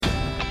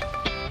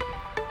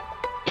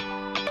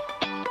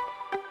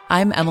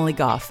I'm Emily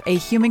Goff, a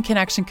human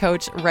connection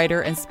coach,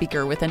 writer, and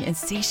speaker with an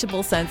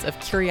insatiable sense of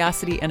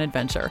curiosity and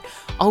adventure,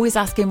 always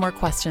asking more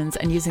questions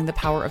and using the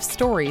power of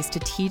stories to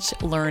teach,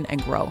 learn,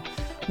 and grow.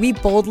 We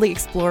boldly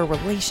explore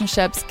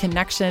relationships,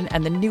 connection,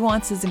 and the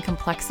nuances and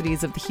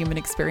complexities of the human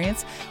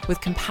experience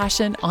with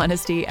compassion,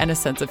 honesty, and a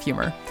sense of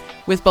humor.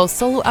 With both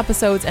solo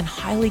episodes and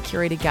highly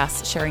curated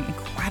guests sharing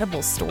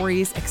incredible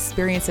stories,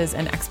 experiences,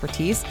 and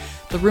expertise,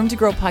 the Room to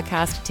Grow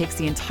podcast takes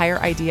the entire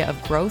idea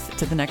of growth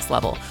to the next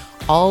level,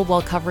 all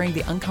while covering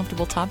the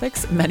uncomfortable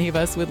topics many of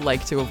us would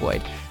like to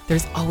avoid.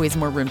 There's always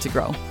more room to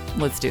grow.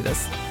 Let's do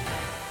this.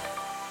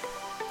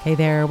 Hey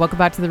there, welcome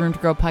back to the Room to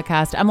Grow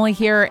podcast. Emily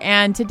here,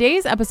 and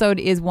today's episode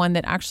is one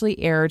that actually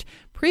aired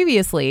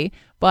previously,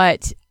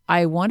 but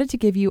I wanted to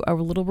give you a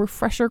little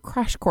refresher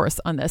crash course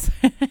on this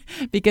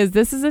because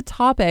this is a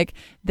topic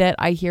that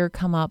I hear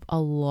come up a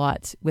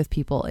lot with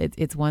people.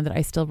 It's one that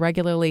I still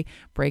regularly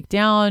break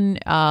down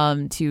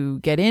to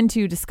get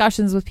into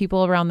discussions with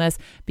people around this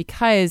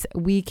because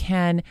we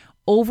can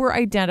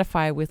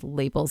over-identify with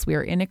labels. We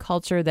are in a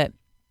culture that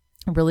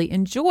really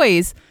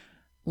enjoys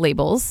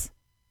labels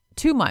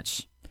too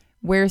much,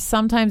 where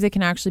sometimes it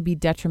can actually be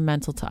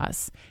detrimental to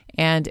us.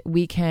 And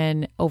we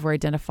can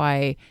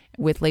over-identify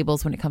with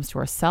labels when it comes to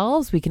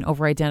ourselves. We can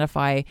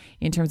over-identify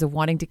in terms of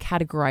wanting to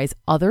categorize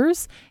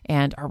others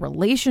and our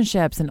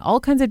relationships and all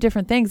kinds of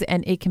different things.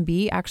 And it can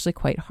be actually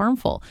quite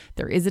harmful.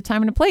 There is a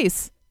time and a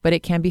place, but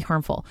it can be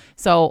harmful.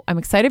 So I'm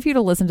excited for you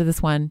to listen to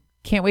this one.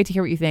 Can't wait to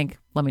hear what you think.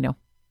 Let me know.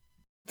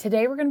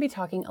 Today, we're going to be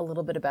talking a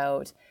little bit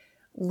about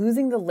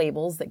losing the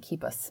labels that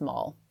keep us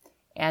small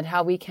and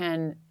how we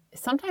can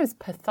sometimes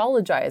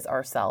pathologize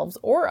ourselves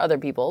or other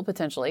people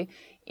potentially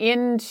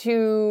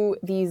into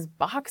these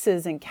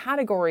boxes and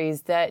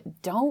categories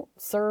that don't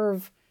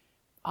serve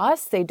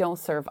us, they don't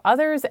serve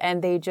others,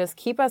 and they just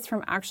keep us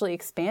from actually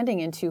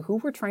expanding into who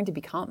we're trying to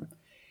become.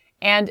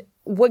 And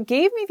what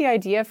gave me the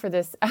idea for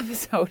this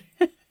episode,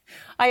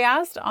 I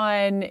asked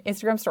on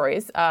Instagram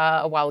stories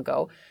a while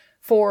ago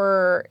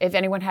for if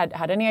anyone had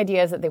any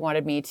ideas that they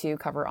wanted me to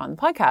cover on the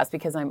podcast,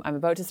 because I'm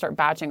about to start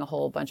batching a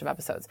whole bunch of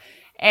episodes.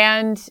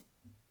 And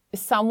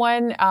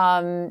someone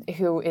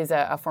who is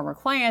a former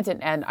client,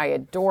 and I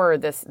adore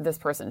this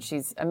person.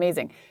 She's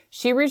amazing.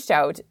 She reached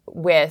out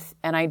with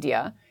an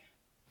idea,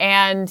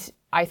 and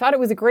I thought it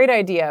was a great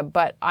idea,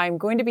 but I'm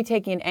going to be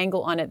taking an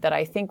angle on it that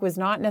I think was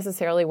not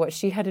necessarily what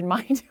she had in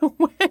mind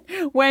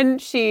when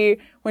she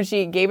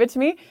gave it to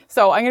me.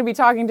 So I'm going to be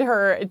talking to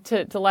her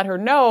to let her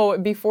know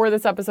before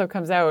this episode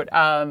comes out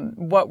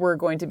what we're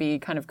going to be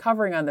kind of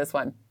covering on this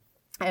one.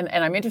 And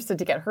I'm interested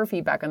to get her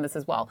feedback on this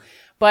as well.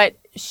 But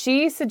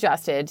she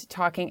suggested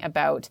talking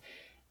about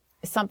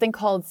something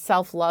called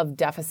self-love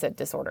deficit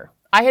disorder.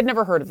 I had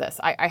never heard of this.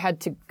 I had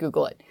to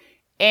Google it.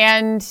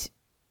 And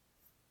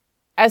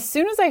as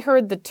soon as I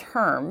heard the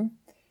term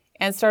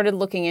and started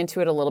looking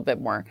into it a little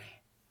bit more,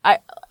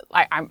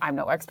 I'm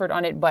no expert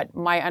on it, but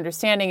my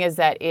understanding is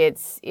that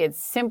it's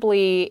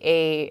simply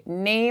a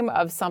name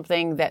of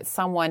something that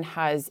someone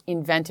has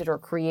invented or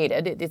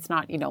created. It's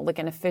not, like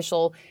an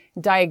official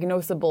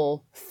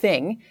diagnosable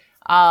thing,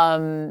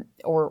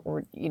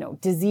 or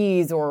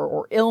disease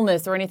or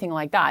illness or anything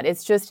like that.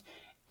 It's just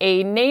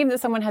a name that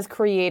someone has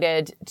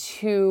created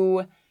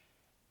to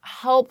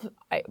help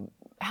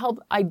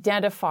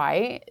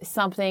identify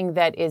something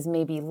that is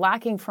maybe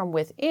lacking from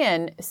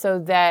within, so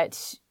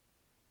that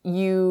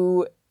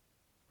you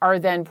are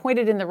then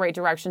pointed in the right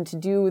direction to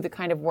do the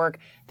kind of work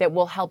that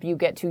will help you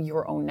get to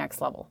your own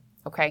next level.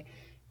 Okay.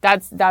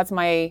 That's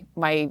my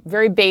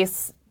very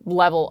base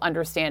level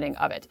understanding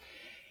of it.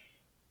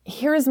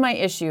 Here's my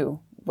issue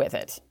with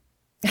it.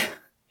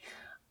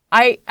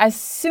 As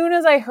soon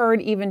as I heard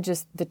even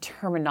just the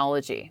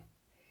terminology,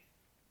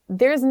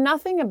 there's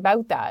nothing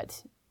about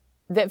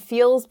that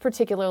feels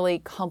particularly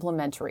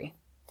complimentary.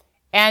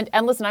 And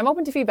listen, I'm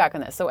open to feedback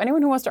on this. So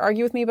anyone who wants to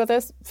argue with me about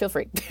this, feel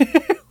free.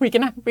 we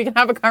can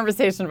have a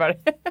conversation about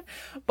it.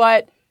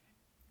 But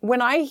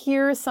when I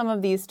hear some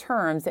of these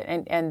terms,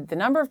 and the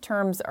number of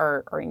terms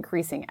are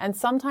increasing, and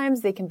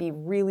sometimes they can be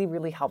really,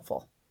 really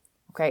helpful.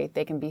 Okay,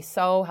 they can be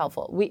so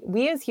helpful.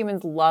 We as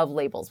humans love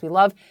labels. We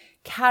love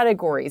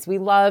categories. We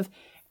love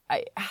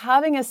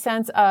having a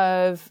sense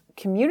of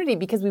community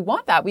because we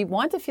want that. We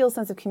want to feel a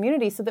sense of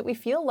community so that we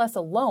feel less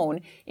alone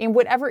in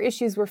whatever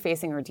issues we're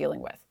facing or dealing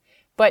with.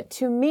 But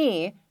to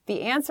me,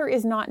 the answer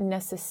is not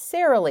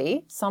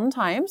necessarily,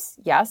 sometimes,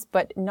 yes,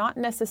 but not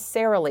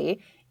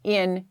necessarily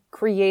in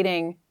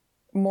creating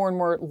more and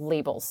more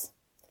labels.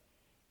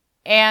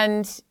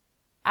 And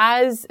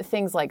as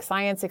things like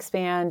science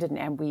expand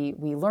and we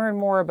learn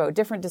more about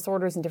different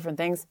disorders and different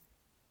things,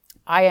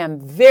 I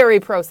am very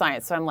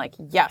pro-science. So I'm like,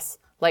 yes,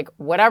 like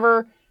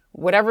whatever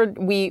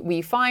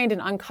we find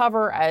and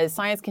uncover as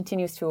science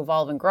continues to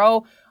evolve and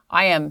grow,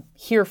 I am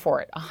here for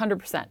it,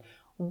 100%.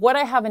 What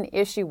I have an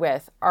issue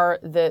with are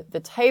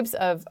the types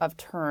of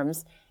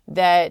terms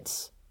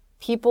that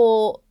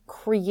people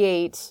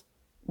create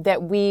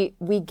that we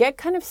get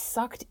kind of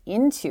sucked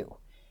into.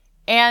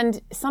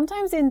 And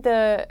sometimes in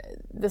the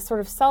sort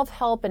of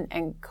self-help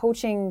and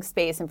coaching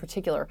space in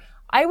particular,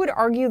 I would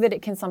argue that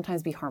it can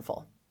sometimes be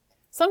harmful.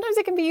 Sometimes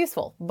it can be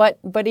useful, but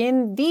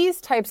in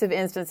these types of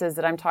instances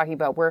that I'm talking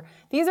about, where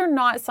these are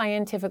not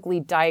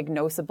scientifically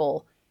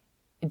diagnosable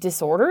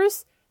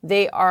disorders,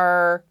 they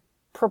are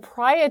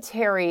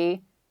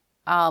proprietary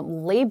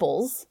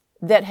labels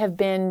that have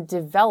been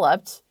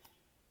developed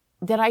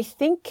that I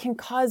think can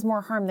cause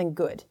more harm than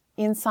good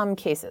in some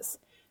cases,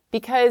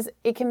 because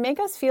it can make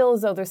us feel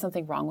as though there's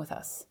something wrong with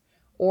us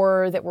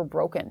or that we're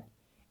broken.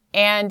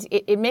 And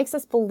it makes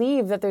us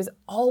believe that there's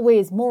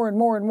always more and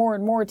more and more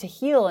and more to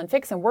heal and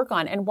fix and work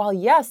on. And while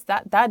yes,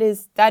 that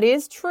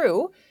is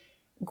true,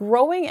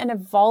 growing and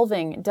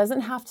evolving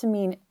doesn't have to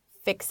mean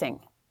fixing,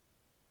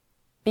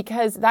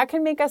 because that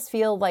can make us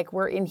feel like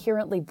we're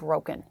inherently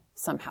broken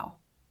somehow.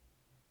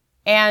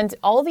 And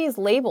all these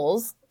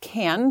labels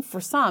can, for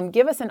some,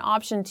 give us an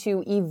option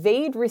to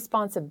evade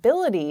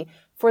responsibility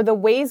for the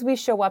ways we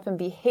show up and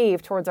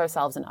behave towards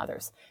ourselves and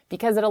others,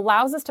 because it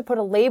allows us to put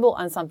a label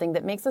on something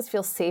that makes us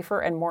feel safer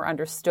and more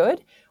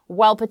understood,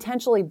 while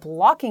potentially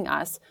blocking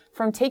us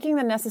from taking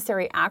the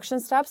necessary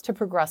action steps to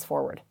progress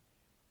forward.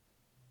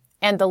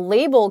 And the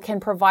label can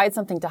provide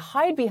something to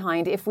hide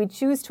behind if we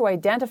choose to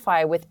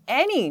identify with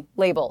any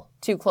label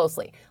too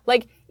closely.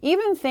 Like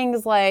even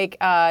things like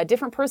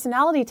different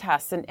personality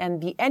tests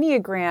and the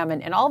Enneagram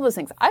and all of those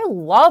things. I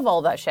love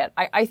all that shit.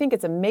 I think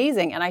it's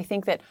amazing. And I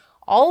think that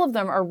all of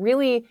them are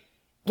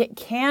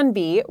can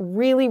be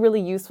really,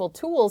 really useful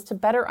tools to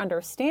better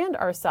understand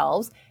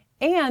ourselves,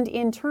 and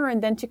in turn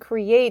then to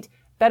create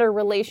better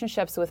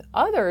relationships with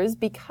others,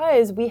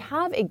 because we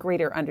have a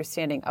greater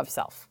understanding of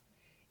self.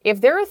 If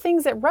there are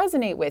things that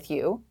resonate with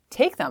you,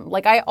 take them.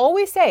 Like I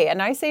always say,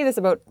 and I say this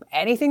about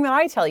anything that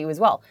I tell you as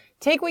well,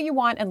 take what you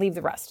want and leave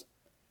the rest.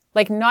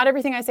 Like not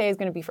everything I say is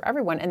going to be for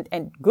everyone,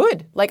 and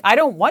good. Like I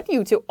don't want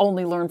you to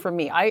only learn from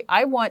me.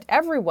 I want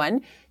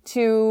everyone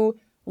to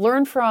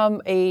learn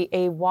from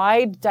a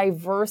wide,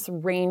 diverse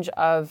range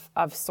of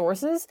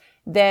sources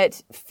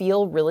that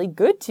feel really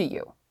good to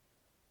you.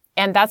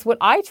 And that's what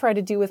I try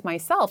to do with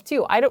myself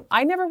too.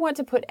 I never want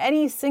to put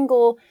any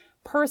single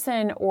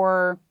person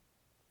or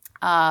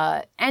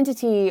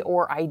entity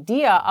or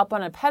idea up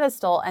on a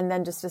pedestal and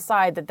then just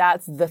decide that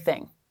that's the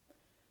thing.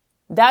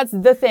 That's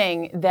the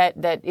thing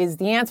that is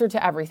the answer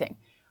to everything.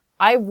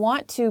 I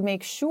want to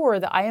make sure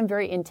that I am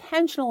very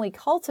intentionally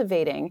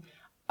cultivating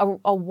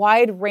a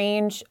wide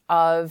range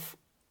of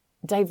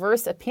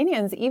diverse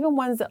opinions, even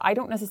ones that I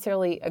don't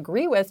necessarily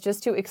agree with,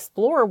 just to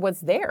explore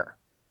what's there.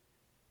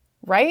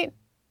 Right?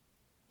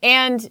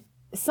 And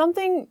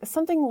something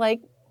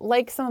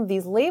like some of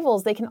these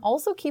labels, they can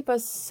also keep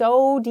us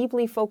so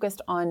deeply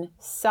focused on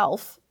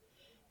self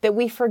that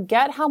we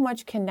forget how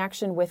much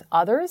connection with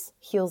others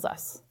heals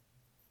us.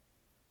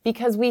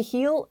 Because we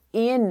heal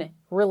in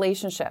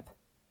relationship.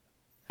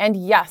 And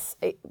yes,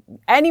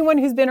 anyone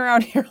who's been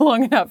around here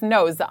long enough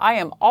knows that I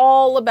am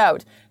all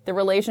about the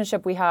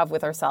relationship we have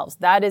with ourselves.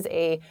 That is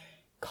a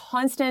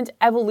constant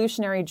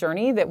evolutionary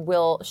journey that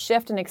will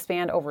shift and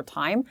expand over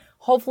time,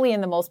 hopefully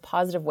in the most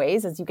positive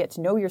ways as you get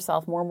to know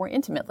yourself more and more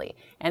intimately.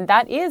 And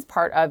that is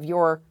part of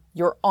your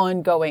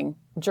ongoing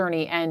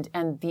journey and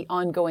the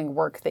ongoing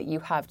work that you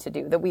have to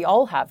do, that we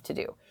all have to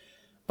do.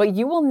 But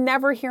you will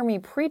never hear me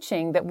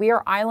preaching that we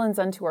are islands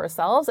unto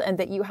ourselves and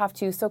that you have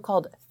to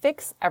so-called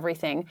fix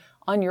everything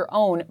on your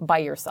own by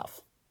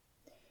yourself.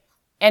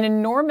 An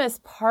enormous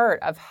part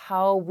of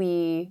how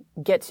we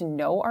get to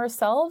know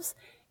ourselves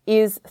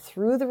is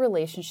through the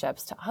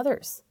relationships to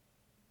others.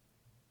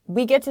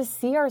 We get to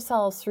see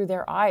ourselves through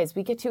their eyes.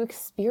 We get to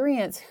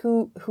experience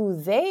who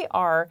they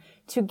are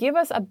to give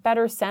us a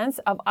better sense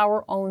of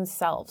our own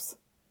selves.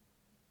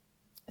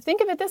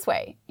 Think of it this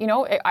way. You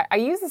know, I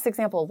use this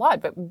example a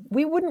lot, but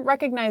we wouldn't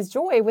recognize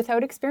joy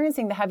without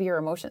experiencing the heavier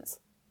emotions.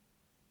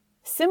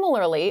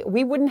 Similarly,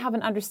 we wouldn't have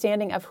an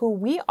understanding of who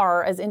we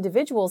are as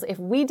individuals if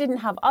we didn't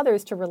have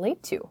others to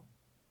relate to.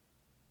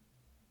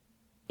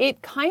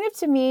 It kind of,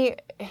 to me,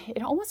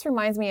 it almost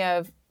reminds me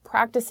of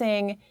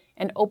practicing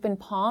an open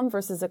palm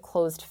versus a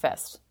closed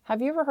fist.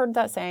 Have you ever heard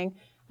that saying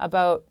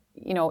about,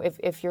 you know,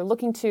 if you're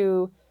looking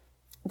to,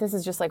 this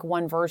is just like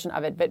one version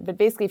of it, but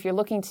basically if you're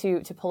looking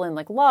to pull in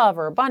like love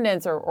or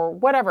abundance or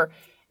whatever,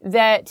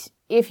 that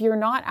if you're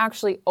not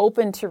actually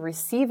open to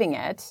receiving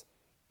it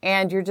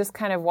and you're just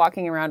kind of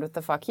walking around with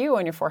the fuck you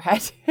on your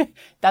forehead,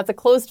 that's a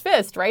closed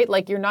fist, right?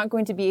 Like you're not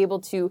going to be able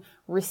to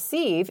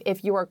receive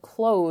if you are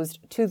closed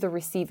to the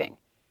receiving.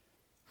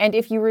 And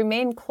if you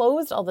remain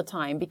closed all the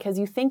time because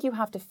you think you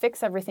have to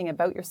fix everything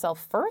about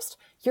yourself first,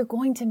 you're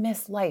going to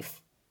miss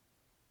life.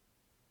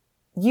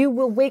 You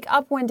will wake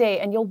up one day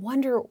and you'll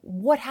wonder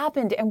what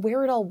happened and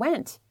where it all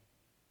went.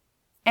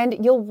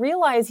 And you'll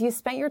realize you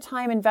spent your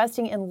time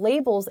investing in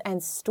labels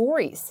and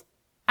stories,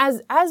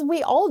 as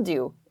we all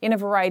do in a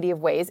variety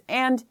of ways.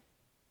 And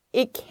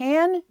it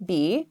can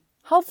be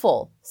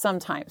helpful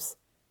sometimes.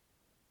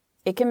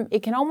 It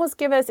can almost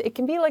give us, it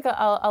can be like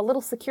a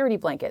little security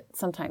blanket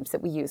sometimes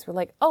that we use. We're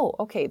like, oh,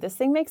 okay, this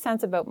thing makes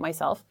sense about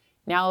myself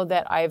now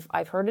that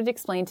I've heard it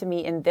explained to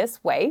me in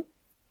this way.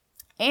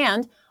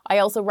 And I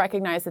also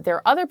recognize that there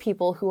are other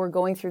people who are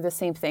going through the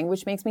same thing,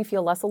 which makes me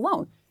feel less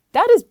alone.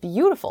 That is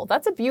beautiful.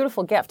 That's a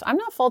beautiful gift. I'm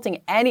not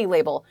faulting any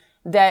label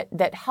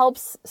that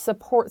helps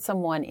support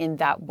someone in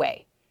that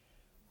way.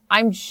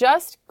 I'm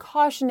just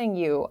cautioning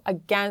you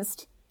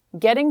against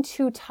getting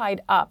too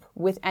tied up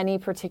with any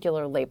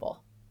particular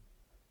label.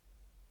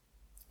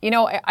 You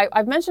know,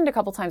 I've mentioned a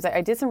couple times,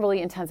 I did some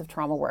really intensive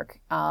trauma work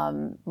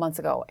months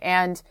ago.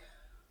 And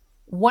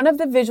one of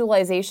the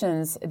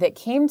visualizations that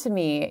came to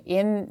me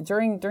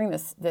during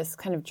this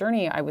kind of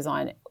journey I was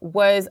on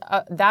was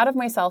that of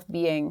myself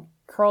being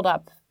curled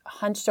up,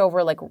 hunched over,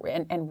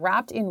 and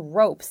wrapped in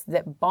ropes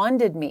that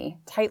bonded me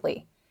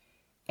tightly.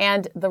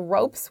 And the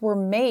ropes were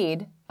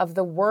made of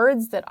the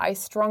words that I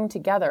strung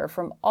together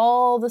from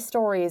all the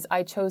stories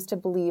I chose to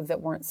believe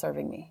that weren't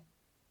serving me.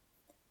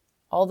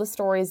 All the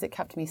stories that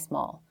kept me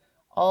small,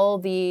 all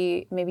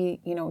the maybe,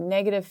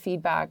 negative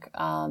feedback,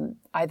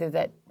 either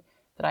that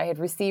I had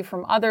received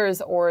from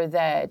others or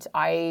that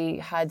I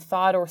had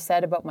thought or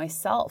said about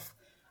myself.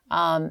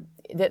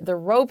 That the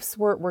ropes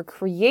were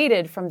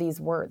created from these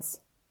words.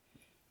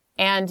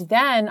 And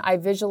then I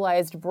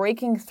visualized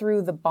breaking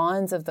through the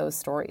bonds of those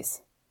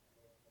stories.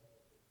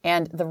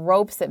 And the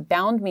ropes that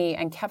bound me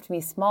and kept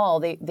me small,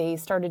 they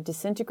started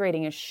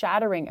disintegrating and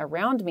shattering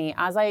around me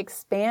as I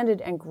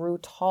expanded and grew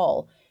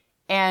tall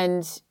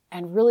and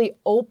really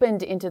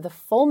opened into the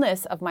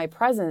fullness of my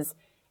presence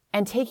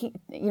and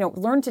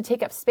learned to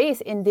take up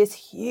space in this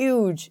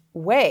huge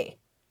way.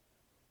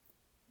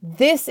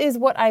 This is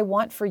what I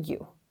want for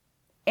you.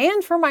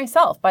 And for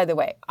myself, by the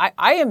way.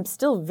 I am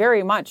still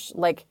very much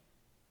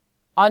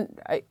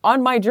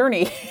on my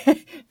journey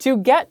to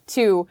get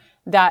to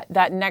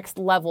that next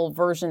level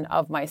version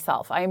of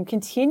myself. I am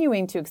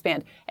continuing to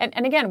expand.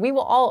 And again, we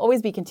will all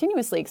always be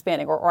continuously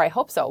expanding, or I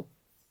hope so.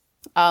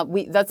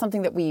 That's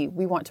something that we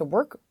want to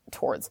work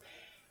towards.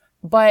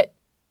 But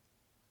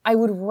I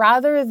would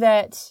rather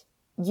that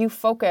you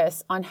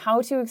focus on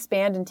how to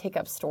expand and take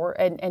up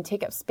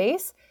take up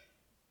space,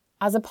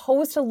 as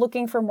opposed to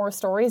looking for more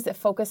stories that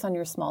focus on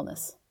your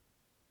smallness.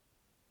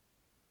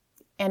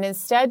 And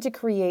instead to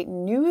create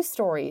new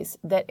stories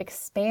that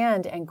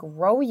expand and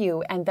grow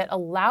you and that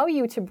allow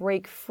you to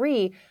break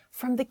free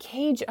from the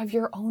cage of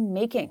your own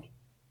making.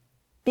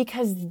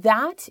 Because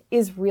that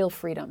is real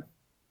freedom.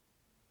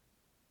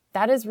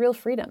 That is real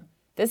freedom.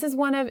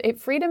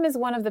 Freedom is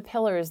one of the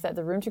pillars that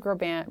the Room to Grow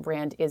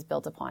brand is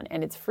built upon.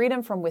 And it's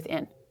freedom from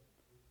within.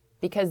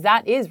 Because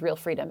that is real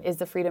freedom, is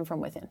the freedom from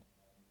within.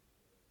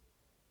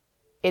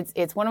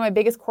 It's one of my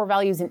biggest core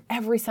values in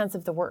every sense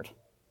of the word.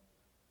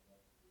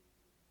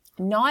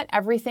 Not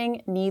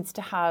everything needs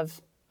to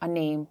have a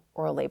name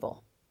or a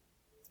label.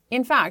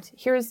 In fact,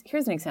 here's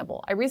an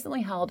example. I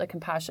recently held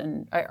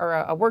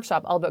a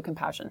workshop all about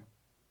compassion.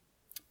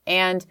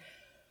 And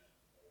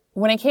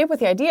when I came up with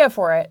the idea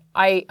for it,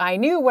 I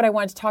knew what I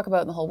wanted to talk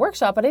about in the whole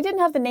workshop, but I didn't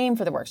have the name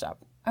for the workshop.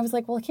 I was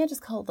like, well, I can't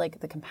just call it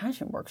the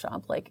compassion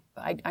workshop.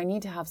 I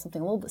need to have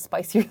something a little bit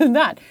spicier than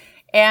that.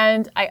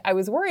 And I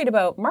was worried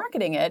about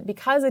marketing it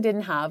because I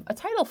didn't have a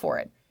title for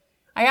it.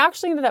 I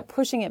actually ended up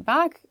pushing it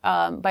back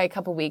by a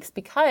couple weeks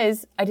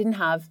because I didn't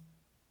have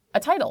a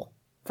title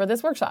for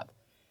this workshop.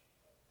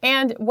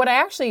 And what I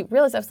actually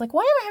realized, I was like,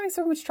 why am I having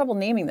so much trouble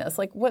naming this?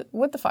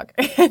 What the fuck?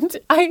 And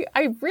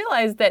I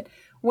realized that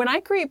when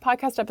I create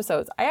podcast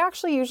episodes, I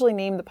actually usually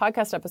name the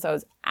podcast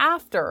episodes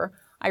after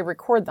I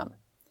record them.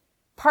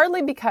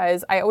 Partly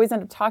because I always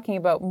end up talking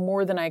about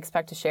more than I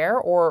expect to share,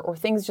 or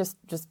things just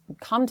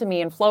come to me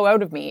and flow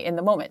out of me in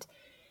the moment.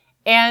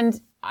 And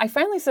I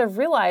finally sort of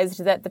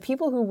realized that the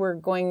people who were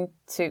going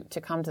to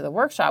come to the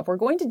workshop were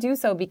going to do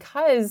so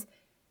because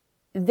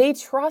they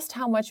trust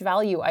how much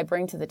value I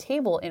bring to the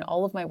table in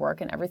all of my work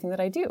and everything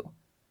that I do.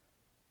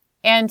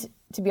 And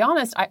to be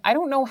honest, I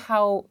don't know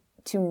how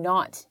to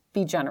not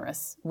be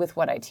generous with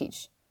what I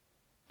teach.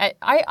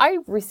 I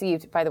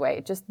received, by the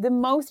way, just the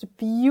most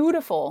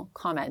beautiful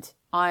comment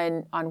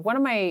on one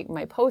of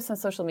my posts on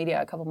social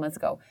media a couple months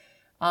ago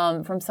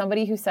from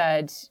somebody who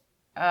said,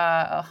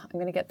 I'm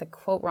going to get the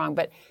quote wrong,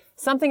 but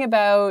something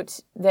about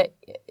that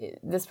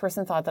this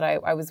person thought that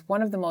I was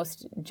one of the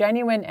most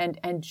genuine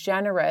and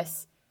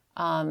generous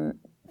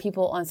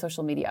people on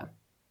social media.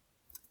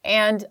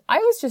 And I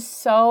was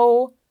just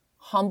so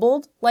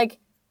humbled.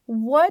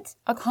 What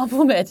a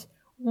compliment.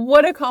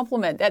 What a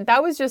compliment.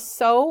 That was just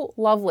so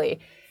lovely.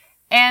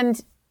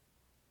 And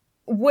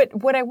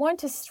what I want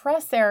to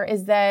stress there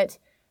is that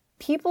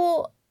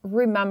people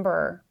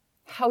remember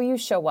how you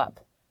show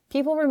up.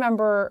 People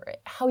remember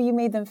how you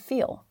made them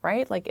feel,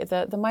 right?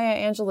 The Maya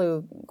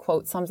Angelou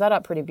quote sums that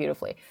up pretty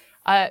beautifully.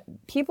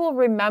 People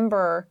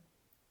remember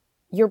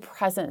your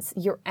presence,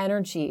 your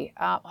energy,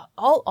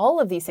 all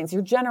of these things,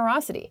 your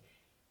generosity.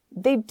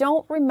 They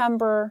don't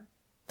remember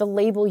the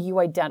label you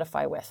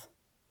identify with.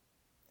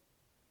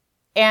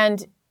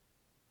 And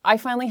I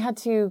finally had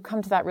to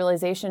come to that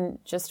realization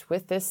just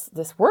with this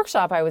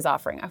workshop I was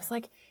offering. I was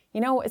like,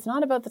 it's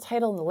not about the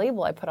title and the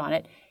label I put on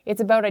it. It's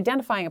about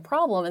identifying a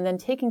problem and then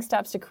taking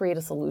steps to create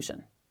a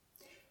solution.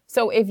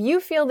 So if you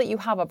feel that you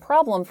have a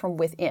problem from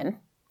within,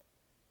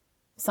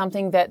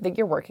 something that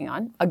you're working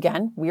on,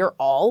 again, we are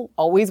all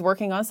always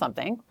working on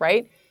something,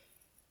 right?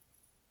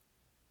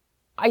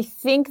 I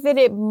think that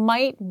it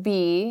might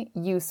be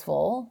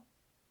useful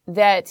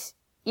that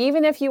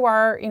even if you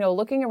are,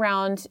 looking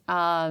around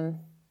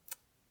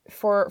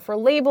for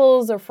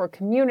labels or for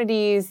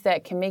communities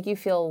that can make you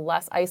feel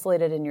less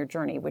isolated in your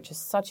journey, which is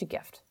such a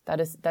gift.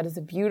 That is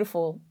a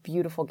beautiful,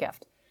 beautiful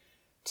gift.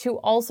 To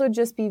also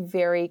just be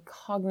very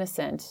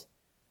cognizant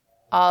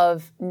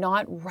of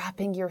not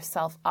wrapping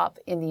yourself up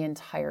in the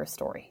entire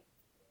story.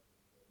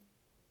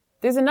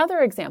 There's another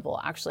example,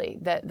 actually,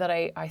 that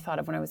I thought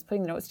of when I was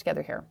putting the notes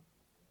together here.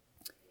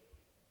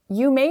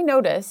 You may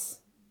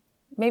notice,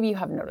 maybe you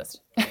haven't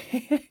noticed,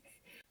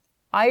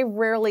 I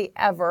rarely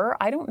ever,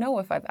 I don't know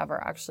if I've ever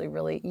actually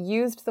really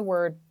used the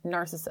word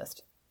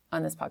narcissist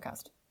on this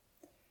podcast.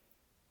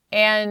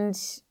 And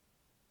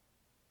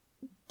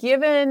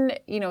given,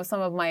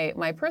 some of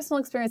my personal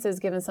experiences,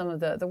 given some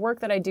of the work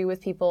that I do with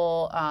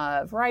people,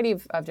 a variety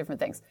of different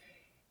things,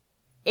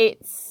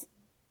 it's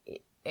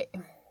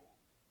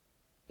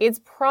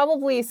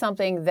probably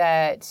something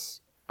that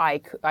I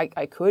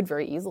could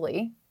very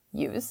easily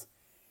use.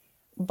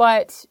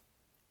 But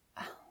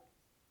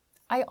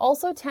I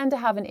also tend to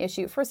have an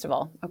issue. First of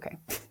all, okay,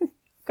 I've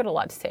got a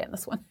lot to say on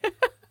this one.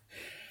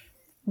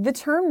 The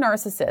term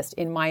narcissist,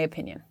 in my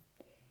opinion,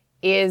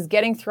 is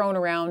getting thrown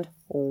around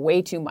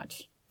way too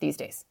much these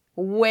days.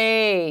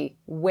 Way,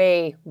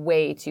 way,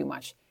 way too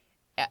much,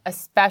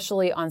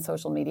 especially on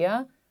social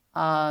media.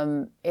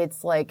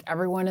 It's like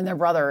everyone and their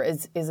brother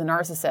is a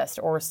narcissist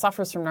or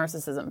suffers from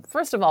narcissism.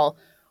 First of all,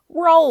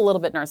 we're all a little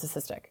bit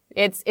narcissistic.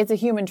 It's a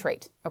human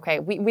trait,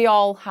 okay? We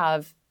all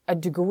have a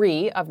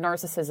degree of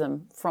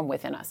narcissism from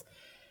within us.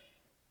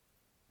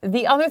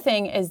 The other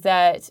thing is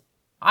that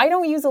I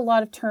don't use a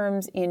lot of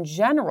terms in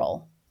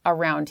general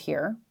around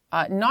here,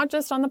 not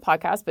just on the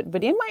podcast,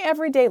 but in my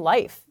everyday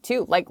life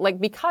too.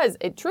 Like because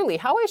it truly,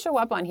 how I show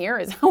up on here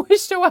is how I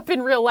show up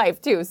in real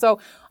life too. So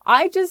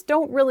I just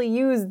don't really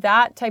use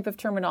that type of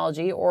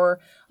terminology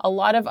or a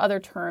lot of other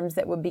terms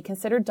that would be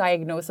considered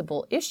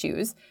diagnosable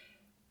issues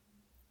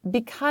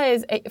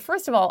because,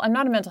 first of all, I'm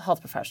not a mental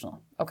health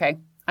professional, okay?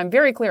 I'm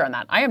very clear on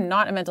that. I am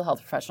not a mental health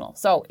professional.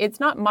 So it's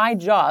not my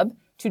job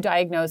to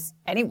diagnose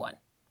anyone.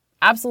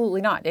 Absolutely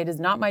not. It is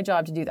not my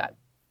job to do that.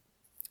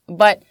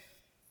 But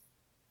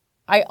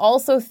I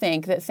also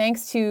think that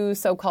thanks to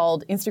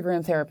so-called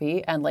Instagram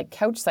therapy and like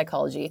couch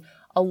psychology,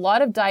 a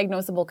lot of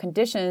diagnosable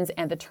conditions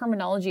and the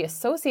terminology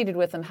associated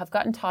with them have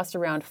gotten tossed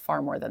around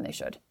far more than they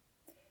should.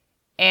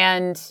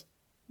 And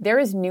there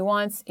is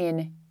nuance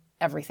in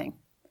everything.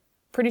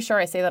 Pretty sure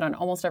I say that on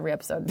almost every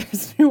episode.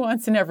 There's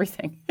nuance in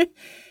everything.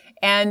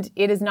 And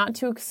it is not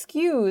to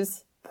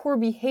excuse poor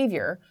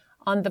behavior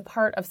on the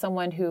part of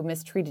someone who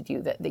mistreated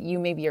you, that you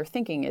maybe are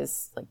thinking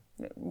is like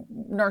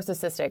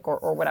narcissistic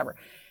or whatever,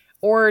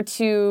 or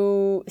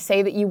to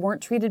say that you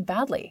weren't treated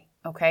badly,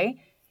 okay?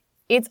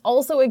 It's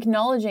also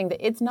acknowledging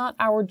that it's not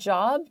our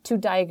job to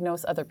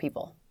diagnose other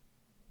people.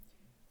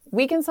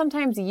 We can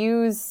sometimes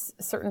use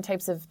certain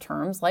types of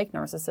terms like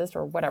narcissist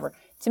or whatever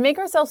to make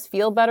ourselves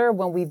feel better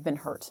when we've been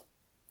hurt.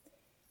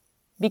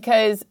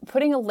 Because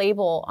putting a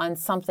label on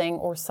something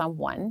or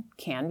someone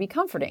can be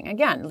comforting.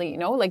 Again,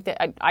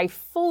 I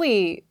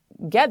fully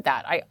get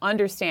that. I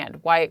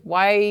understand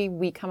why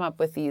we come up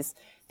with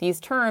these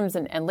terms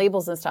and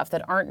labels and stuff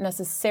that aren't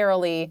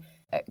necessarily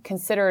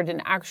considered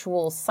an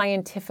actual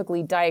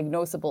scientifically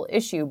diagnosable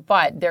issue,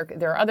 but there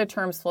are other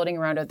terms floating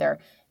around out there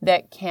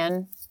that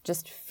can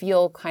just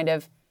feel kind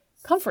of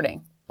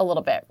comforting a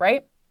little bit,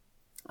 right?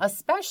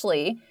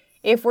 Especially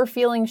if we're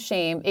feeling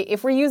shame,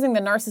 if we're using the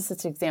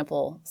narcissist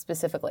example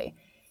specifically,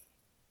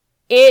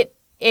 it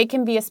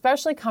can be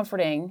especially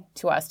comforting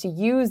to us to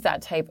use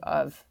that type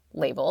of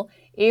label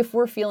if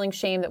we're feeling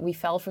shame that we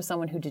fell for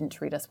someone who didn't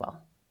treat us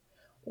well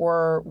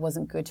or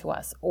wasn't good to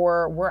us,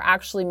 or we're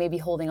actually maybe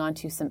holding on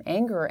to some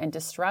anger and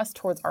distress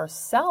towards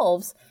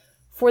ourselves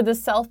for the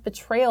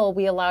self-betrayal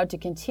we allowed to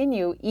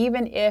continue,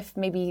 even if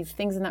maybe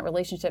things in that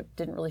relationship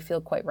didn't really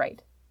feel quite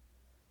right.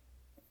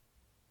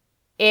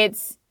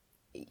 It's,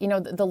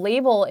 the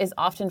label is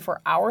often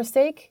for our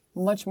sake,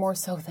 much more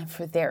so than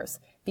for theirs.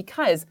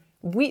 Because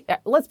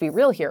let's be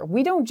real here,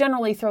 we don't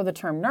generally throw the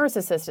term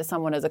narcissist to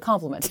someone as a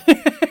compliment.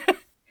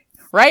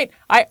 Right?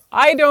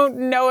 I don't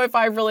know if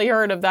I've really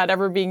heard of that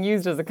ever being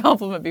used as a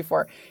compliment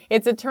before.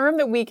 It's a term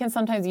that we can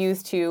sometimes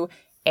use to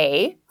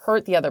A,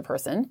 hurt the other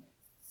person,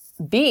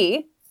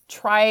 B,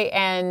 try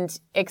and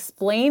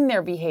explain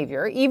their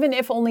behavior, even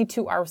if only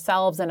to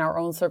ourselves and our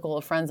own circle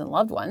of friends and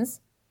loved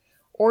ones,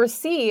 or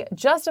C,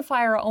 justify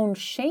our own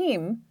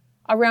shame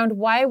around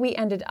why we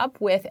ended up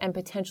with and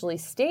potentially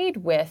stayed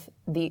with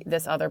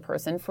this other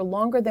person for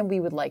longer than we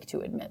would like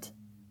to admit.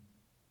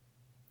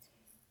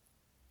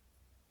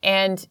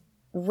 And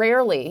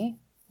rarely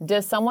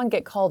does someone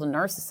get called a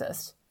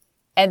narcissist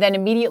and then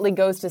immediately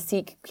goes to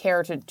seek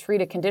care to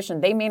treat a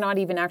condition they may not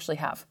even actually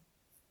have.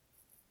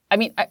 I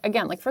mean,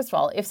 again, first of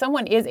all, if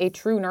someone is a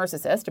true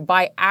narcissist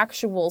by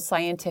actual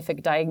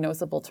scientific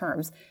diagnosable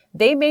terms,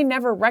 they may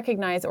never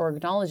recognize or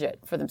acknowledge it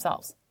for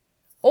themselves.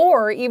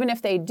 Or even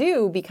if they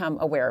do become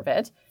aware of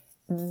it,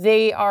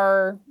 they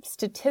are,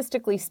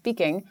 statistically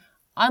speaking,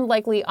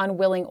 unlikely,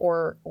 unwilling,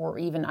 or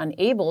even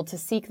unable to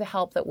seek the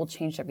help that will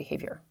change their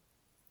behavior.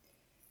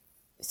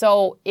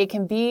 So it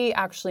can be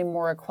actually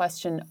more a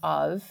question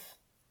of,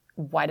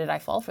 why did I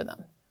fall for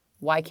them?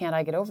 Why can't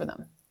I get over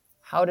them?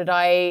 How did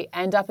I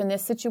end up in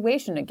this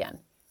situation again?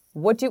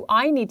 What do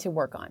I need to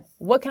work on?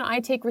 What can I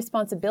take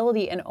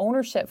responsibility and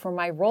ownership for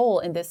my role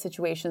in this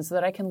situation so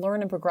that I can learn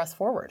and progress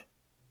forward?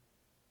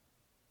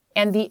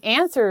 And the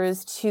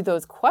answers to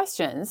those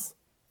questions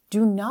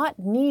do not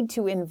need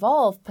to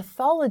involve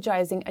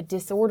pathologizing a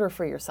disorder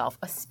for yourself,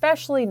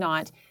 especially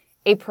not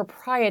a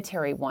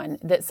proprietary one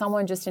that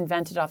someone just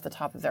invented off the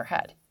top of their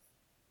head.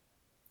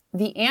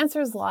 The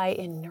answers lie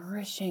in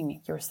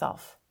nourishing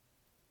yourself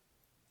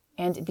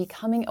and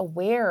becoming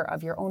aware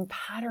of your own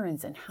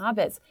patterns and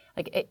habits,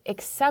 like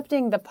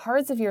accepting the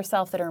parts of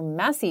yourself that are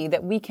messy,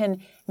 that we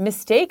can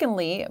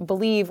mistakenly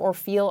believe or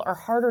feel are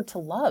harder to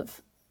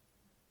love.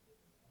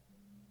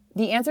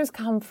 The answers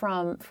come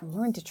from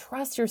learning to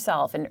trust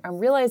yourself and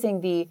realizing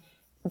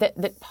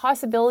that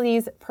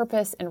possibilities,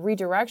 purpose, and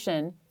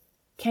redirection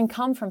can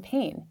come from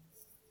pain,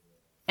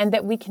 and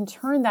that we can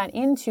turn that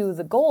into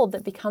the gold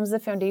that becomes the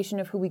foundation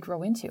of who we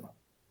grow into.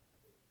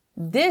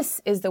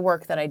 This is the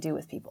work that I do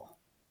with people.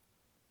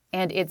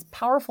 And it's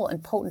powerful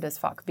and potent as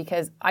fuck,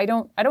 because I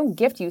don't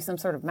gift you some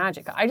sort of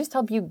magic. I just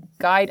help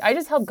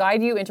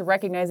guide you into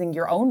recognizing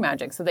your own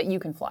magic so that you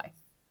can fly.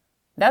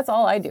 That's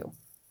all I do.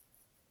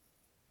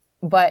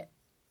 But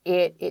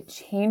it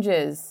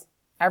changes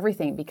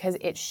everything, because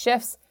it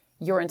shifts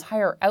your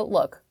entire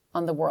outlook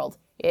on the world.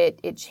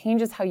 It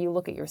changes how you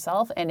look at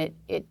yourself, and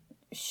it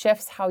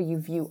shifts how you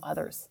view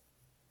others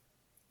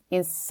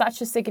in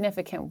such a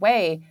significant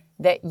way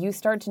that you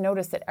start to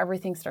notice that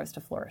everything starts to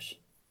flourish.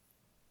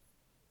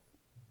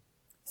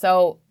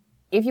 So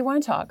if you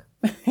want to talk,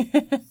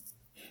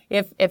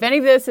 if any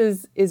of this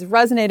is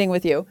resonating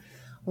with you,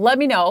 let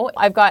me know.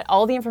 I've got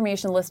all the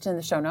information listed in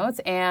the show notes,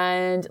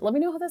 and let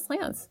me know how this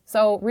lands.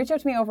 So reach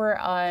out to me over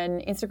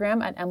on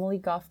Instagram at Emily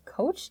Goff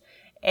Coach.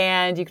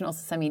 And you can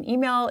also send me an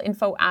email,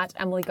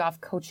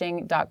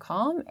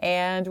 info@emilygoffcoaching.com,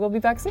 and we'll be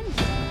back soon.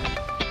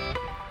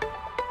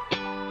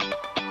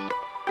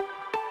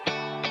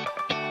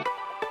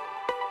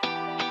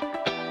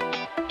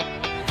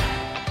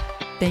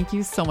 Thank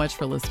you so much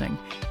for listening.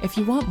 If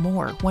you want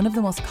more, one of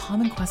the most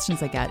common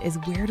questions I get is,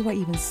 where do I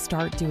even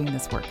start doing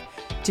this work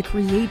to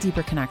create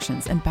deeper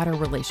connections and better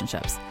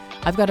relationships?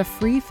 I've got a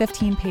free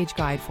 15-page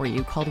guide for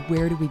you called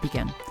Where Do We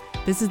Begin?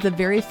 This is the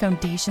very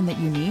foundation that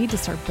you need to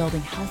start building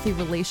healthy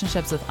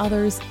relationships with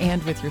others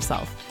and with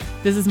yourself.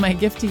 This is my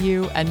gift to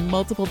you, and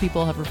multiple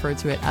people have referred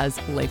to it as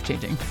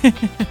life-changing.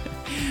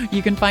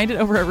 You can find it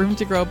over at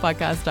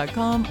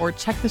roomtogrowpodcast.com, or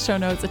check the show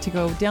notes to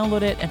go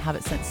download it and have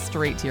it sent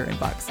straight to your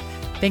inbox.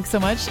 Thanks so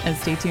much, and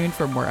stay tuned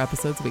for more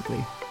episodes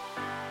weekly.